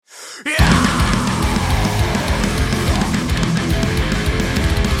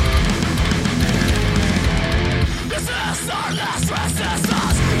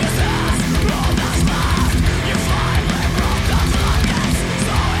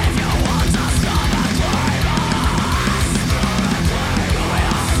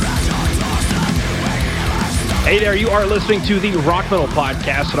Hey there, you are listening to the Rock Metal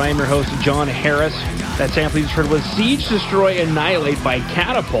Podcast, and I am your host, John Harris. That sample you just heard was Siege, Destroy, Annihilate by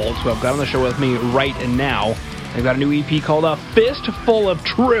Katapult, who I've got on the show with me right now. They've got a new EP called A Fistful of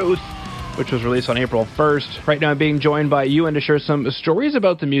Truth, which was released on April 1st. Right now I'm being joined by Ewan to share some stories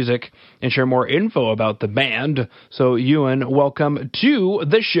about the music and share more info about the band. So Ewan, welcome to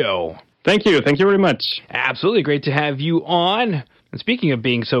the show. Thank you very much. Absolutely, great to have you on. And speaking of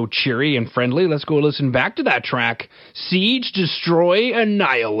being so cheery and friendly, let's go listen back to that track, Siege, Destroy,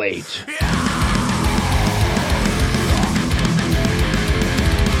 Annihilate.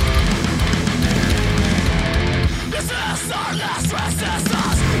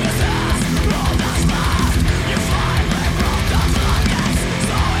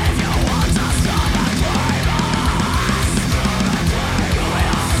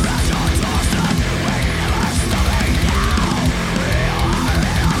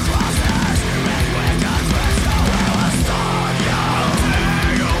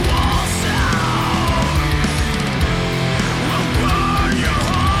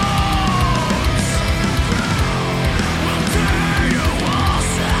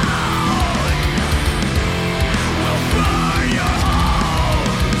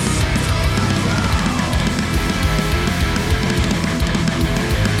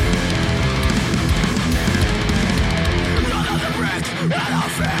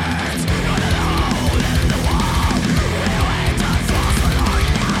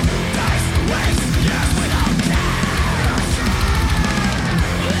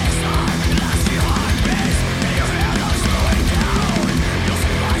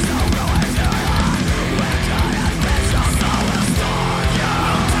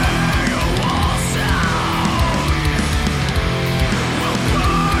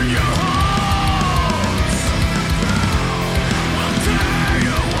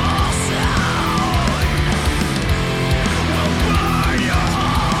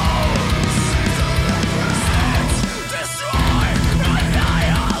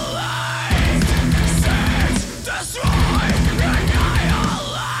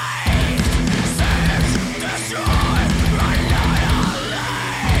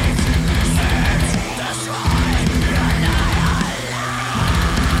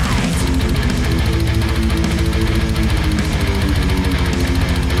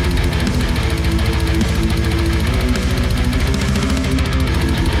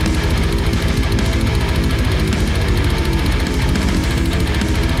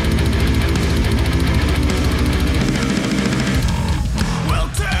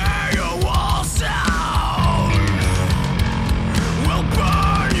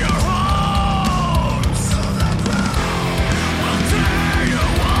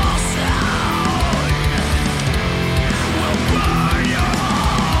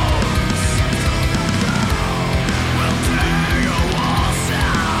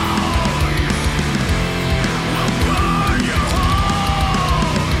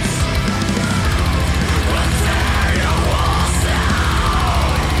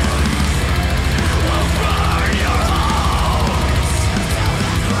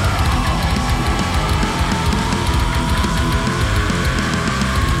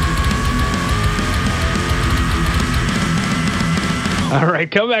 All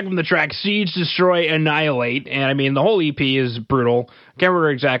right, come back from the track Siege, Destroy, Annihilate. And I mean, the whole EP is brutal. I can't remember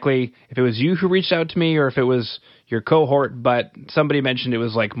exactly if it was you who reached out to me or if it was your cohort, but somebody mentioned it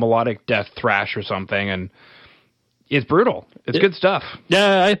was like melodic death thrash or something. And it's brutal. It's good stuff.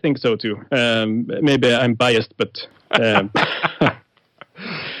 Yeah, I think so too. Maybe I'm biased, but...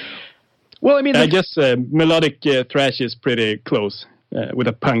 Well, I mean... I guess melodic thrash is pretty close. With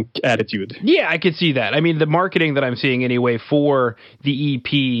a punk attitude. Yeah, I could see that. I mean, the marketing that I'm seeing anyway for the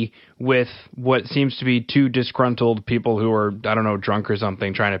EP with what seems to be two disgruntled people who are, I don't know, drunk or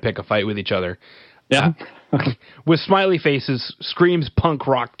something, trying to pick a fight with each other. Yeah. With smiley faces, screams punk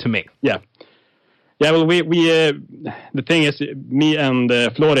rock to me. Yeah. Yeah, well, we the thing is, me and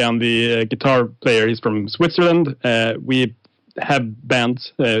Florian, the guitar player, he's from Switzerland. We have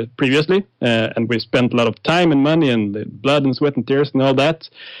bands previously, and we spent a lot of time and money and blood and sweat and tears and all that,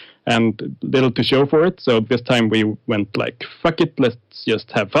 and little to show for it. So this time we went like, fuck it, let's just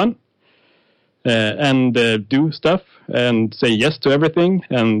have fun and do stuff and say yes to everything,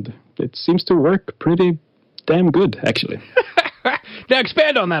 and it seems to work pretty damn good, actually. Now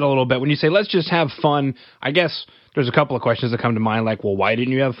expand on that a little bit. When you say let's just have fun, I guess there's a couple of questions that come to mind, like, well, why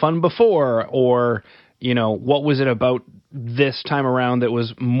didn't you have fun before? Or what was it about this time around that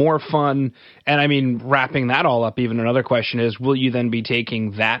was more fun? And I mean, wrapping that all up, even another question is, will you then be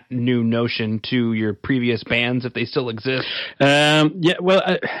taking that new notion to your previous bands if they still exist? There's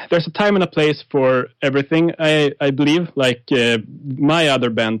a time and a place for everything, I believe. Like my other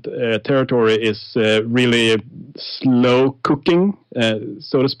band, Territory, is really slow cooking,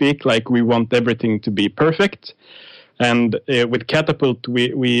 so to speak. Like we want everything to be perfect. And with Katapult,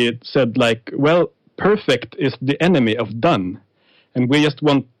 we said like, well, perfect is the enemy of done, and we just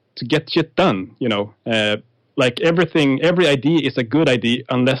want to get shit done. Like every idea is a good idea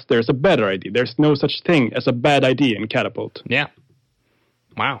unless there's a better idea. There's no such thing as a bad idea in Katapult. Yeah.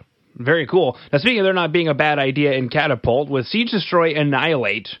 Wow. Very cool. Now, speaking of there not being a bad idea in Katapult, with Siege, Destroy,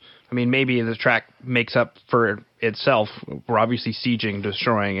 Annihilate, I mean, maybe the track makes up for itself. We're obviously sieging,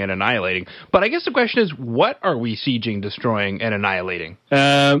 destroying, and annihilating. But I guess the question is, what are we sieging, destroying, and annihilating?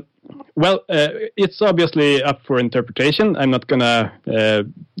 It's obviously up for interpretation. I'm not going to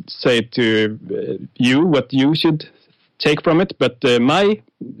say to you what you should take from it, but my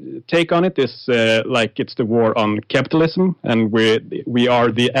take on it is like it's the war on capitalism, and we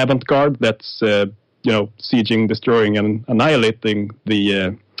are the avant-garde that's sieging, destroying, and annihilating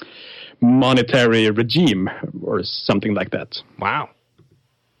the monetary regime or something like that. Wow.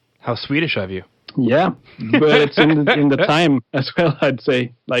 How Swedish of you. Yeah, but it's in the time as well, I'd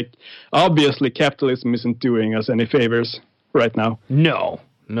say. Like, obviously, capitalism isn't doing us any favors right now. No,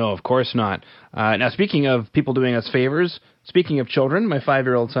 of course not. Now, speaking of people doing us favors, speaking of children, my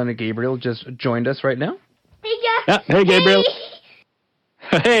 5-year-old son, Gabriel, just joined us right now. Hey, Gabriel.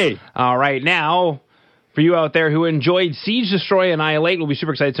 Hey. All right, now, for you out there who enjoyed Siege, Destroy, Annihilate, we'll be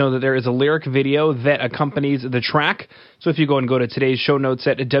super excited to know that there is a lyric video that accompanies the track. So if you go to today's show notes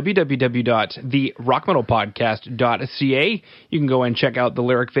at www.therockmetalpodcast.ca, you can go and check out the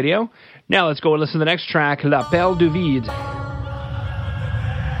lyric video. Now let's go and listen to the next track, L'Appel du Vide.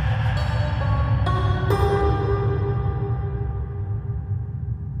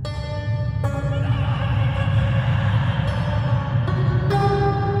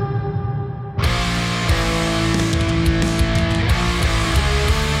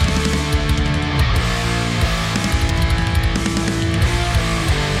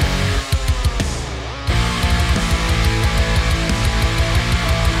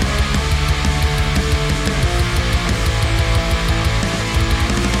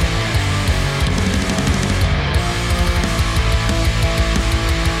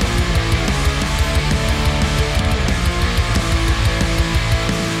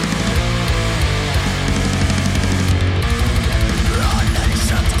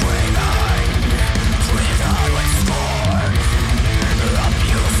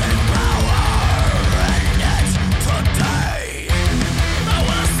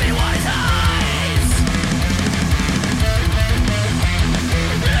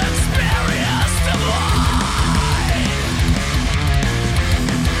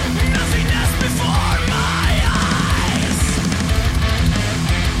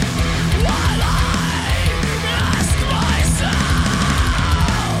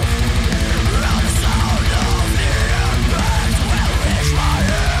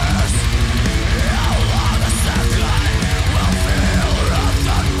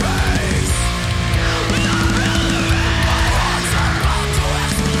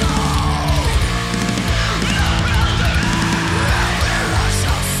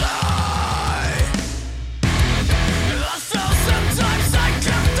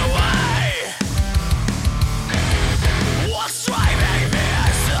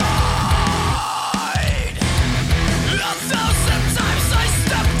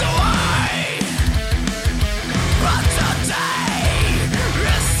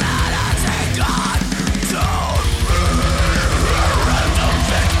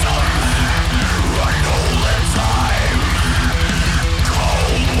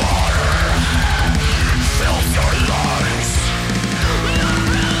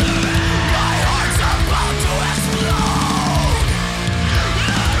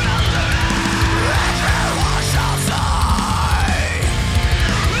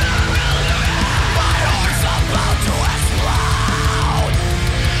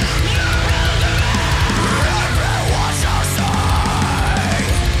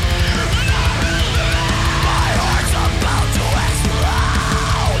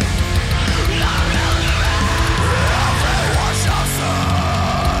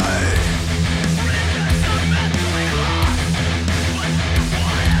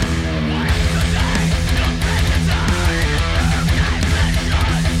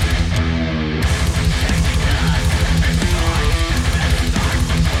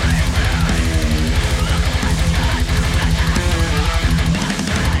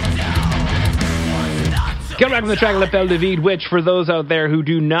 Coming back from the track L'Appel du Vide, which, for those out there who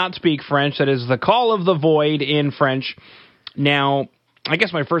do not speak French, that is the Call of the Void in French. Now, I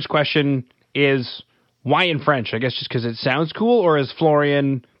guess my first question is, why in French? I guess just because it sounds cool, or is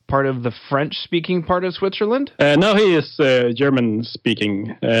Florian part of the French-speaking part of Switzerland? No, he is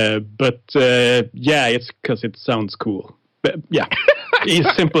German-speaking, but yeah, it's because it sounds cool. But, yeah,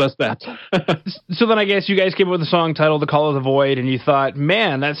 it's simple as that. So then I guess you guys came up with a song titled The Call of the Void, and you thought,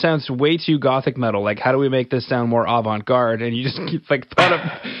 man, that sounds way too gothic metal. Like, how do we make this sound more avant-garde? And you just thought of,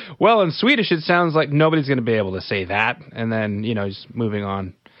 well, in Swedish it sounds like nobody's going to be able to say that. And then, just moving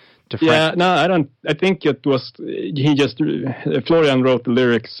on to French. Yeah, no, I think it was, Florian wrote the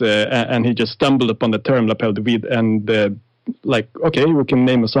lyrics, and he just stumbled upon the term L'Appel du Vide, and okay, we can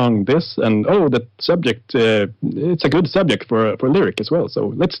name a song this, and the subject, it's a good subject for a lyric as well,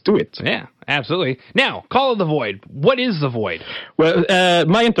 so let's do it. Yeah, absolutely. Now, Call of the Void. What is the Void? Well,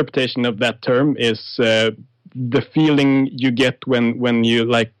 my interpretation of that term is the feeling you get when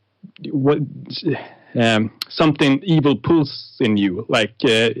you, something evil pulls in you,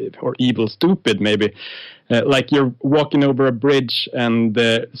 or evil stupid maybe. Like you're walking over a bridge and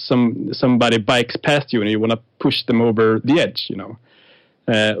somebody bikes past you and you want to push them over the edge,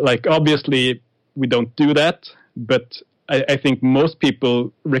 obviously we don't do that, but I think most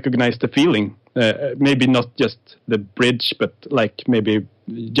people recognize the feeling. Maybe not just the bridge, but maybe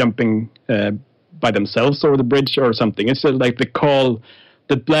jumping by themselves over the bridge or something. It's like the call,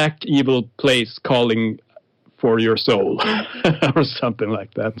 the black evil place calling for your soul or something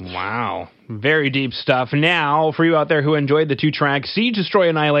like that. Wow. Very deep stuff. Now, for you out there who enjoyed the two tracks, Siege, Destroy,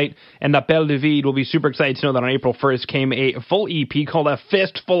 Annihilate, and L'Appel du Vide, will be super excited to know that on April 1st came a full EP called A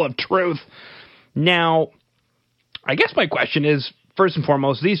Fistful of Truth. Now, I guess my question is, first and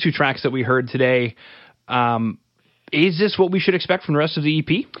foremost, these two tracks that we heard today, is this what we should expect from the rest of the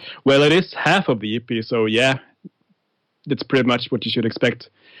EP? Well, it is half of the EP, so yeah, that's pretty much what you should expect.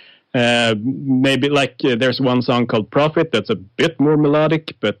 Maybe there's one song called Prophet that's a bit more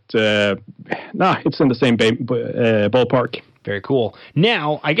melodic, but it's in the same ballpark. Very cool.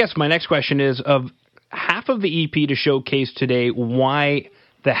 Now, I guess my next question is, of half of the EP to showcase today, why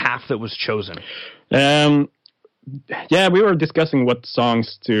the half that was chosen? Yeah, we were discussing what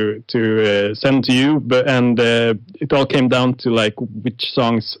songs to send to you, and it all came down to which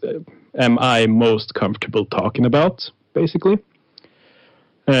songs am I most comfortable talking about, basically.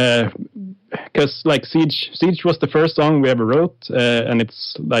 Because Siege was the first song we ever wrote, and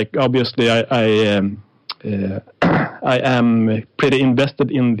it's obviously I am pretty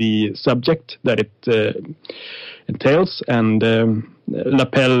invested in the subject that it entails, and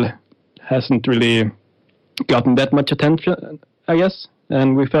L'Appel hasn't really gotten that much attention, I guess,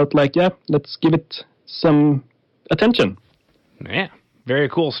 and we felt let's give it some attention. Yeah, very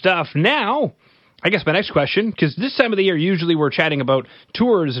cool stuff. Now, I guess my next question, because this time of the year, usually we're chatting about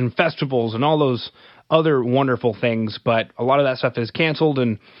tours and festivals and all those other wonderful things, but a lot of that stuff is canceled,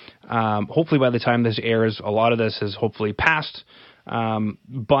 and hopefully by the time this airs, a lot of this has hopefully passed.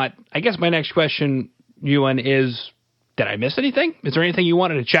 But I guess my next question, Ewan, is, did I miss anything? Is there anything you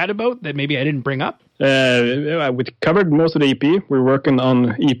wanted to chat about that maybe I didn't bring up? We covered most of the EP. We're working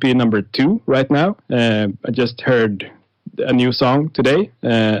on EP number 2 right now. I just heard a new song today,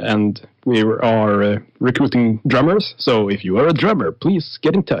 and we are recruiting drummers, so if you are a drummer, please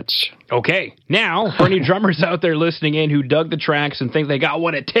get in touch. Okay, now, for any drummers out there listening in who dug the tracks and think they got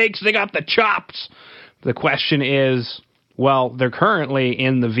what it takes, they got the chops, the question is, well, they're currently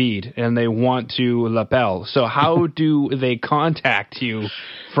in the Vide, and they want to L'Appel, so how do they contact you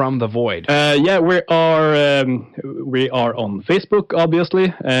from the Void? Yeah, we are on Facebook,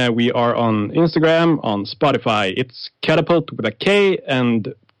 obviously. We are on Instagram, on Spotify. It's Katapult with a K,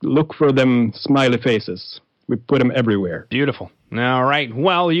 and look for them smiley faces. We put them everywhere. Beautiful. All right.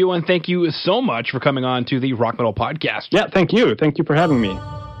 Well, Ewan, thank you so much for coming on to the Rock Metal Podcast. Yeah, thank you. Thank you for having me.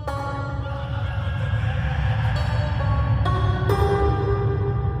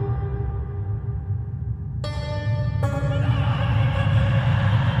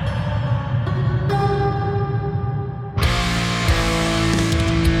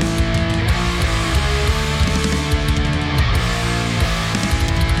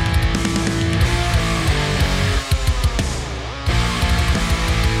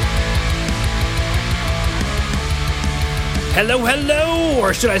 Hello,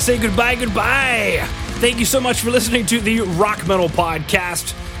 or should I say goodbye? Thank you so much for listening to the Rock Metal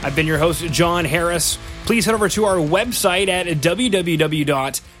Podcast. I've been your host, John Harris. Please head over to our website at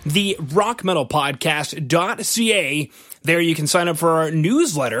www.therockmetalpodcast.ca. There you can sign up for our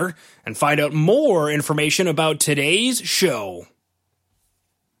newsletter and find out more information about today's show.